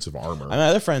suits of armor. My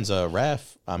other friend's a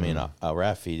ref. I mean, a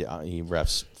ref. He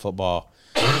refs football,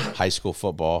 high school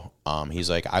football. He's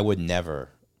like, I would never.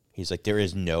 He's like, there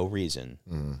is no reason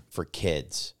for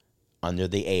kids under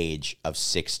the age of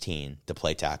 16 to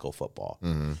play tackle football.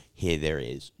 There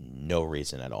is no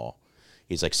reason at all.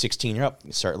 He's like, 16, you're up,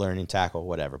 start learning tackle,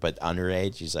 whatever. But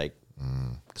underage, he's like,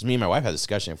 because me and my wife had a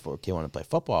discussion if a kid wanted to play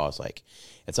football. I was like,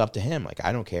 it's up to him. Like,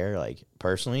 I don't care. Like,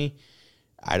 personally,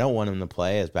 I don't want him to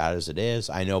play as bad as it is.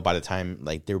 I know by the time,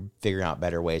 like, they're figuring out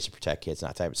better ways to protect kids and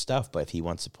that type of stuff. But if he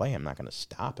wants to play, I'm not going to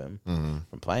stop him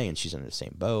from playing. And she's in the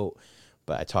same boat.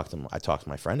 But I talked to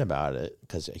my friend about it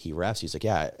because he refs. He's like,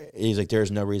 yeah. He's like,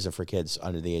 there's no reason for kids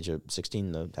under the age of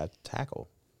 16 to have to tackle.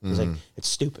 He's like, it's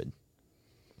stupid.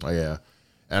 Oh, yeah.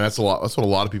 And that's what a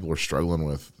lot of people are struggling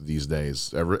with these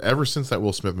days. Ever since that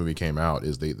Will Smith movie came out,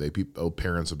 is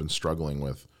parents have been struggling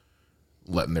with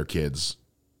letting their kids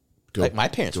go. Like my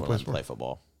parents wouldn't let me play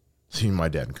football. See, my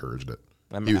dad encouraged it.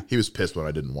 He was pissed when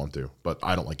I didn't want to, but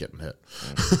I don't like getting hit.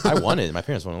 I wanted it. My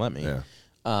parents wouldn't let me.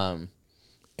 Yeah.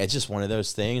 It's just one of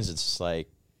those things. It's just like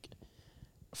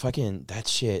fucking that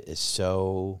shit is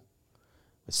so.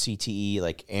 CTE,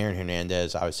 like Aaron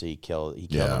Hernandez, obviously he killed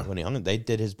him when he hung him. They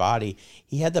did his body.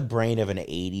 He had the brain of an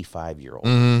 85-year-old.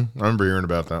 I remember hearing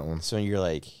about that one. So you're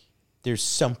like, there's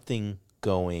something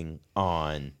going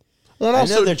on. Well, I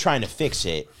know they're trying to fix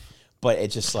it, but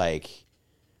it's just like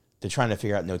they're trying to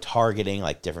figure out no targeting,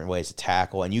 like different ways to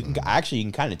tackle. And you can you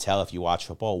can kind of tell if you watch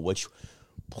football which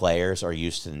players are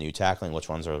used to the new tackling, which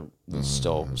ones are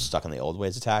still stuck in the old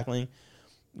ways of tackling.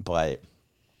 But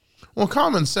well,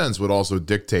 common sense would also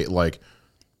dictate, like,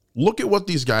 look at what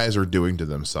these guys are doing to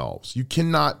themselves. You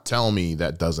cannot tell me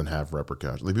that doesn't have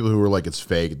repercussions. Like people who are like, it's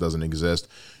fake, it doesn't exist.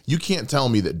 You can't tell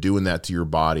me that doing that to your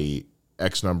body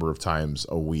X number of times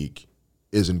a week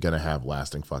isn't going to have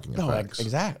lasting fucking effects. Like,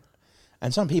 exactly.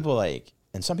 And some people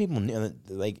knew,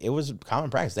 like, it was common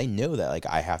practice. They knew that, like,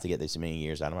 I have to get this many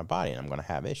years out of my body and I'm going to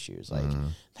have issues. Like,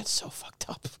 that's so fucked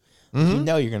up. You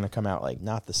know you're going to come out, like,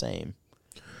 not the same.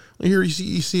 Here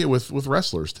you see it with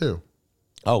wrestlers too.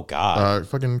 Oh God,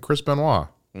 fucking Chris Benoit.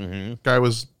 Guy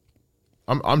was.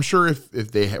 I'm sure if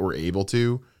they were able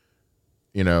to,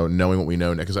 knowing what we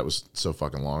know now, because that was so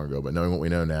fucking long ago. But knowing what we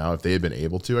know now, if they had been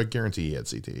able to, I guarantee he had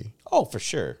CTE. Oh, for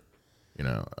sure.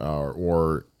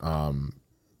 Or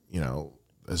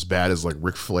as bad as like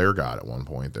Ric Flair got at one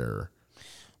point there.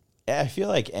 I feel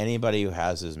like anybody who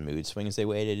has those mood swings they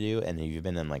way to do, and you've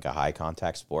been in like a high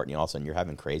contact sport, and all of a sudden you're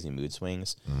having crazy mood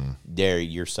swings,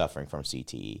 you're suffering from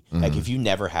CTE. Like if you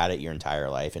never had it your entire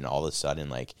life, and all of a sudden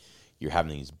like you're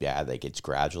having these bad, like it's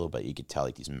gradual, but you could tell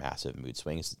like these massive mood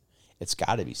swings, it's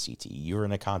got to be CTE. You're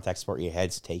in a contact sport, your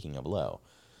head's taking a blow.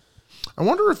 I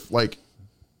wonder if like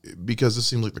because this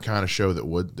seems like the kind of show that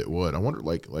would. I wonder,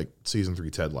 like season 3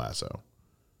 Ted Lasso.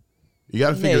 You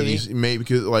got to figure these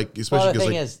because especially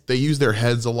because they use their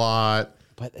heads a lot,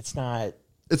 but it's not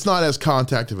as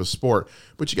contact of a sport.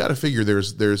 But you got to figure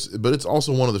but it's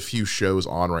also one of the few shows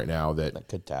on right now that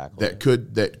could tackle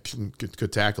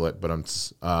could tackle it.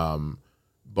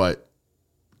 But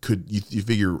could you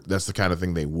figure that's the kind of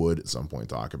thing they would at some point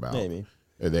talk about? Maybe.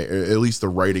 At least the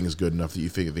writing is good enough that you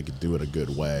figure they could do it a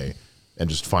good way and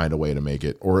just find a way to make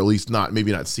it, or at least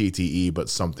maybe not CTE, but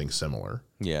something similar.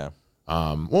 Yeah.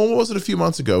 Well, what was it a few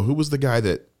months ago? Who was the guy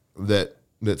that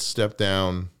stepped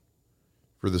down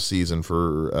for the season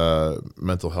for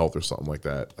mental health or something like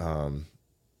that?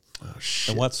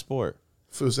 In what sport?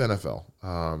 It was NFL.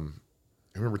 I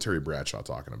remember Terry Bradshaw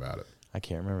talking about it. I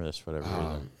can't remember this for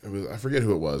whatever reason. I forget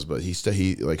who it was, but I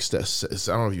don't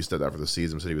know if he stepped out for the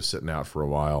season. Said he was sitting out for a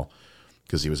while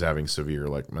because he was having severe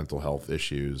mental health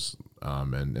issues.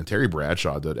 And Terry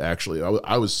Bradshaw did actually.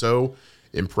 I was so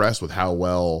impressed with how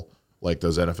well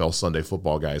those NFL Sunday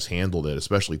Football guys handled it,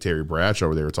 especially Terry Bradshaw,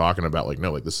 where they were talking about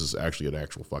this is actually an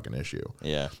actual fucking issue.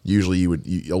 Yeah. Usually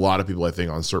a lot of people I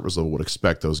think on surface level would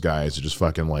expect those guys to just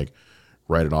fucking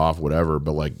write it off, whatever.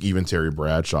 But even Terry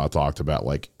Bradshaw talked about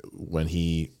when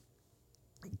he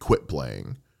quit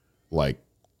playing,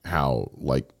 how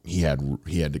he had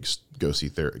to go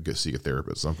seek a therapist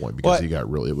at some point because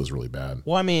it was really bad.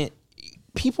 Well, I mean,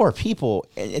 people are people,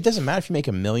 and it doesn't matter if you make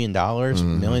 $1 million,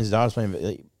 millions of dollars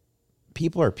playing.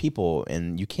 People are people,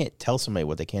 and you can't tell somebody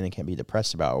what they can and can't be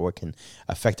depressed about, or what can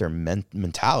affect their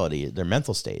mentality, their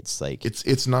mental states.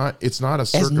 It's not a it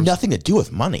has nothing to do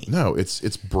with money. No,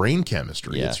 it's brain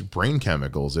chemistry. Yeah. It's brain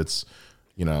chemicals. It's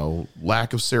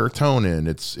lack of serotonin.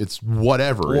 It's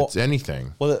whatever. It's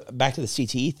anything. Well, back to the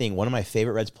CTE thing. One of my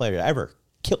favorite Reds players ever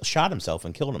shot himself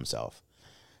and killed himself.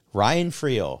 Ryan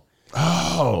Friel.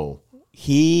 Oh,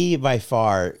 he by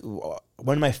far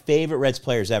one of my favorite Reds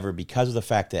players ever because of the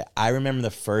fact that I remember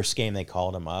the first game they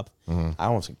called him up. I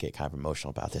almost get kind of emotional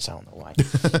about this. I don't know why.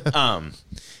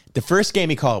 The first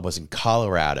game he called was in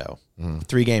Colorado,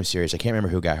 3-game series. I can't remember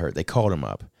who got hurt. They called him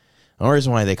up. The only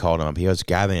reason why they called him up, he was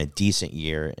having a decent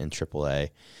year in AAA,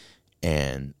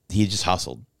 and he just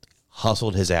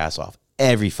hustled his ass off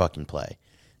every fucking play,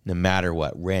 no matter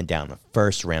what. Ran down the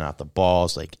first, ran out the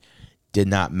balls, did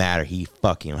not matter. He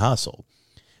fucking hustled.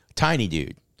 Tiny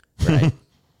dude. Right.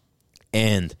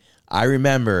 And I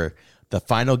remember the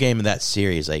final game of that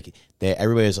series,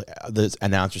 everybody was the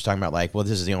announcers talking about well,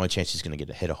 this is the only chance he's going to get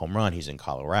to hit a home run. He's in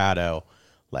Colorado.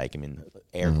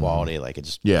 Air quality, it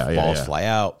just balls fly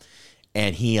out.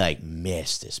 And he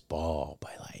missed this ball by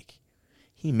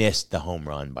he missed the home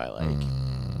run by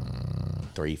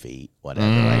 3 feet, whatever.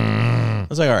 I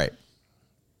was all right.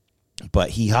 But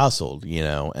he hustled,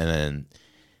 and then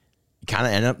kind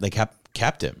of ended up, they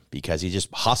kept him because he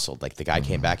just hustled. The guy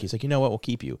came back. He's like, you know what? We'll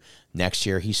keep you. Next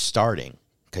year, he's starting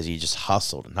because he just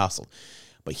hustled and hustled.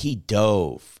 But he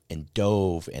dove and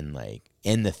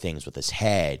in the things with his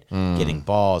head, getting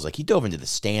balls. He dove into the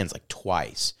stands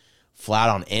twice, flat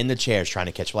on in the chairs trying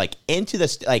to catch, into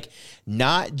the,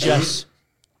 not just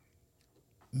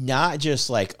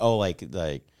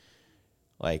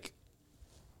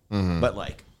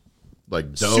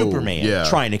but dove, Superman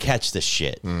trying to catch this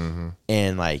shit. And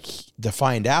to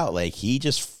find out he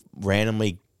just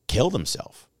randomly killed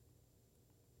himself.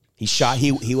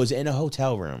 He was in a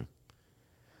hotel room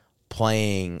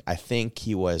playing, I think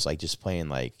he was just playing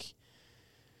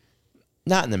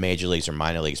not in the major leagues or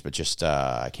minor leagues, but just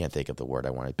I can't think of the word I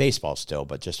wanted. Baseball still,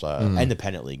 but just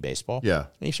independent league baseball. Yeah.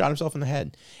 And he shot himself in the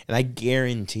head. And I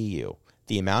guarantee you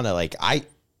the amount of I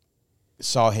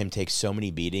saw him take so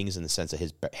many beatings in the sense of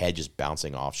his head just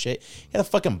bouncing off shit. He had a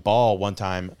fucking ball one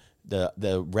time.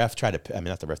 The ref tried to,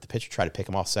 not the ref, the pitcher tried to pick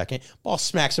him off second. Ball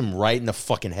smacks him right in the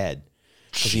fucking head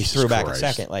because he threw back in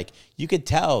second. You could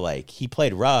tell, he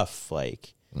played rough.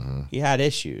 He had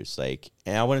issues.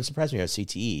 And I wouldn't surprise me if he had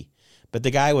CTE. But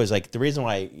the guy was the reason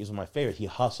why he was one of my favorite, he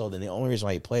hustled, and the only reason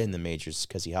why he played in the majors is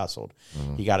because he hustled.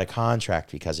 He got a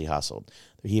contract because he hustled.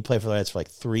 He played for the Reds for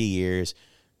 3 years.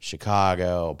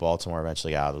 Chicago, Baltimore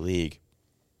eventually got out of the league.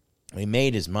 He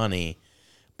made his money,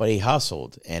 but he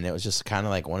hustled. And it was just kind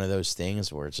of one of those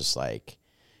things where it's just I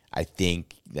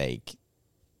think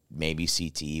maybe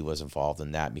CTE was involved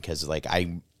in that because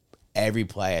every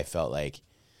play I felt he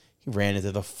ran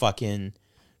into the fucking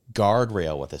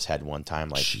guardrail with his head one time,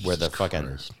 where the fucking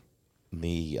Christ.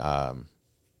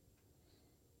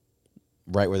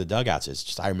 Right where the dugouts is.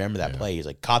 Just I remember that play. He's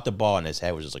caught the ball and his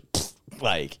head was just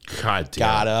God damn.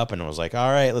 got up and was all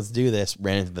right, let's do this.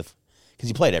 Ran into the because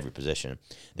he played every position.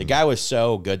 The guy was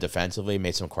so good defensively,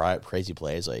 made some crazy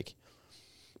plays.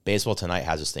 Baseball Tonight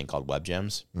has this thing called Web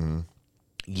Gems.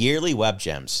 Yearly Web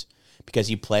Gems, because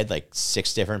he played like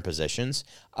 6 different positions.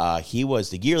 He was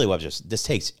the yearly Web Gems. This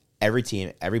takes every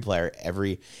team, every player,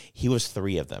 he was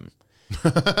 3 of them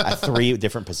at 3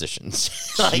 different positions.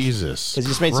 Jesus, because he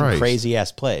just made some crazy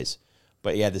ass plays.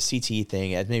 But yeah, the CTE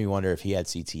thing, it made me wonder if he had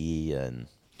CTE, and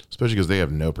especially because they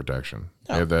have no protection.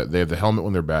 No. They have the helmet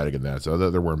when they're batting and that, so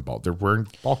they're wearing ball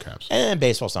caps. And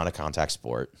baseball's not a contact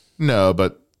sport. No,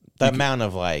 but the amount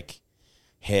of like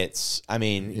hits, I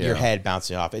mean, your head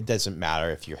bouncing off, it doesn't matter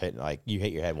if you're hitting, like, you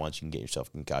hit your head once, you can get yourself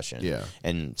a concussion. Yeah.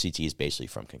 And CTE is basically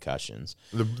from concussions.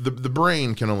 The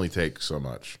brain can only take so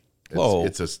much.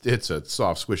 It's a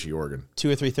soft, squishy organ. 2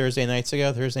 or 3 Thursday night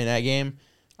game,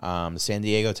 the San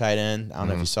Diego tight end, I don't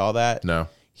know if you saw that. No.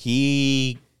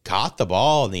 He caught the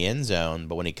ball in the end zone,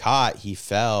 but when he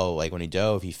fell, like when he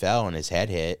dove, he fell and his head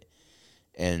hit,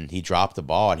 and he dropped the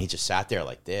ball, and he just sat there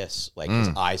like this, like his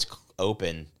eyes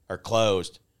open or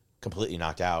closed, completely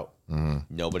knocked out.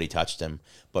 Nobody touched him,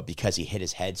 but because he hit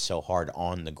his head so hard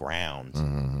on the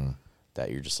ground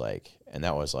that you're just like, and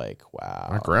that was like, wow.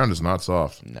 That ground is not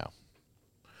soft. No.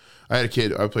 I had a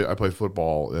kid. I played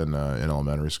football in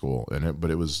elementary school,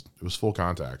 but it was full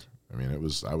contact. I mean, I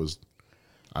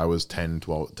was 10,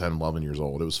 11 years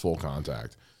old. It was full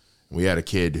contact. We had a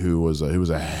kid who was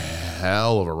a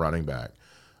hell of a running back.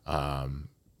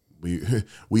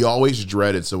 We always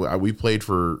dreaded. So we played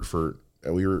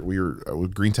we were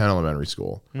with Greentown Elementary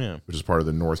School, which is part of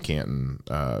the North Canton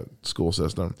school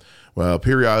system. Well,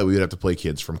 periodically we would have to play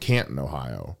kids from Canton,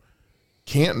 Ohio.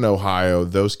 Canton, Ohio,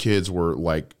 those kids were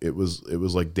like, it was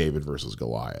like David versus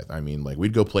Goliath. I mean, like,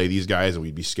 we'd go play these guys and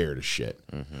we'd be scared as shit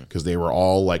because they were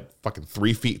all like fucking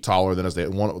 3 feet taller than us. The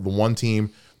one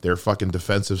team, their fucking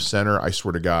defensive center, I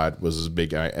swear to God, was as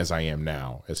big as I am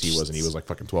now as he was, and he was like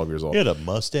fucking 12 years old. He had a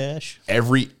mustache.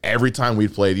 Every time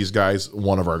we'd play these guys,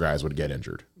 one of our guys would get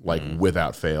injured, like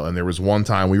without fail. And there was one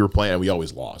time we were playing, and we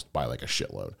always lost by like a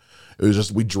shitload. It was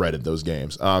just, we dreaded those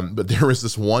games. But there was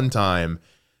this one time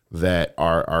that and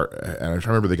I'm trying to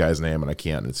remember the guy's name, and I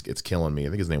can't. It's killing me. I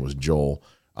think his name was Joel.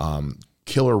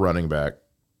 Killer running back,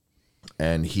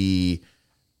 and he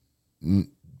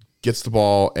gets the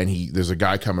ball, and there's a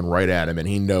guy coming right at him, and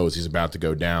he knows he's about to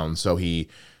go down, so he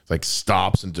like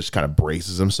stops and just kind of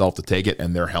braces himself to take it,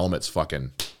 and their helmets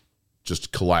fucking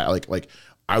just collide. Like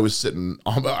I was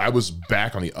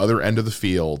back on the other end of the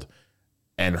field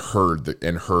and heard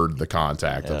the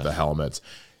contact of the helmets.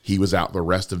 He was out the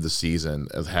rest of the season,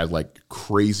 had like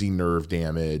crazy nerve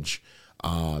damage.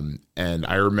 And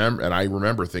I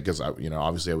remember thinking, because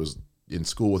obviously I was in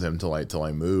school with him till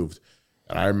I moved.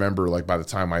 And I remember, like, by the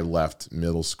time I left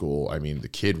middle school, I mean, the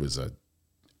kid was a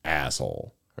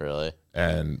asshole. Really?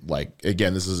 And like,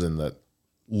 again, this is in the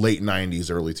late 90s,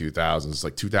 early 2000s. It's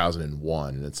like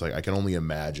 2001. And it's like, I can only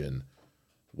imagine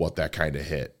what that kind of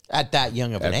hit. At that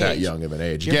young of an age. At that young of an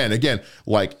age. Again,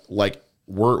 like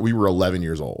we were 11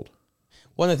 years old.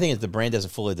 One of the things is the brain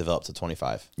doesn't fully develop to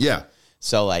 25. Yeah.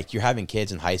 So like, you're having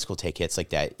kids in high school take hits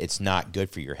like that. It's not good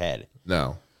for your head.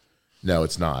 No,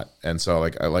 it's not. And so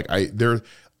I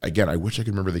wish I could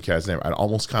remember the cat's name. I'd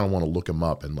almost kind of want to look him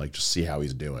up and like just see how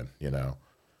he's doing,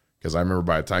 because I remember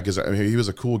by the time, because he was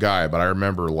a cool guy, but I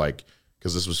remember like,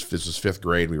 because this was 5th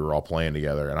grade, we were all playing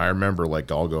together, and I remember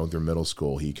like all going through middle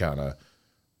school, he kind of,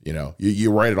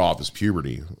 you write it off as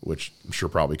puberty, which I'm sure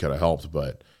probably could have helped,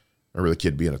 but I remember the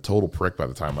kid being a total prick by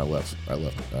the time I left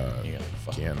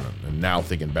Canton. And now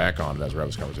thinking back on it as we're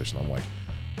having this conversation, I'm like,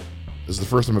 this is the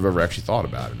first time I've ever actually thought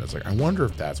about it. And it's like, I wonder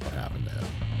if that's what happened to him.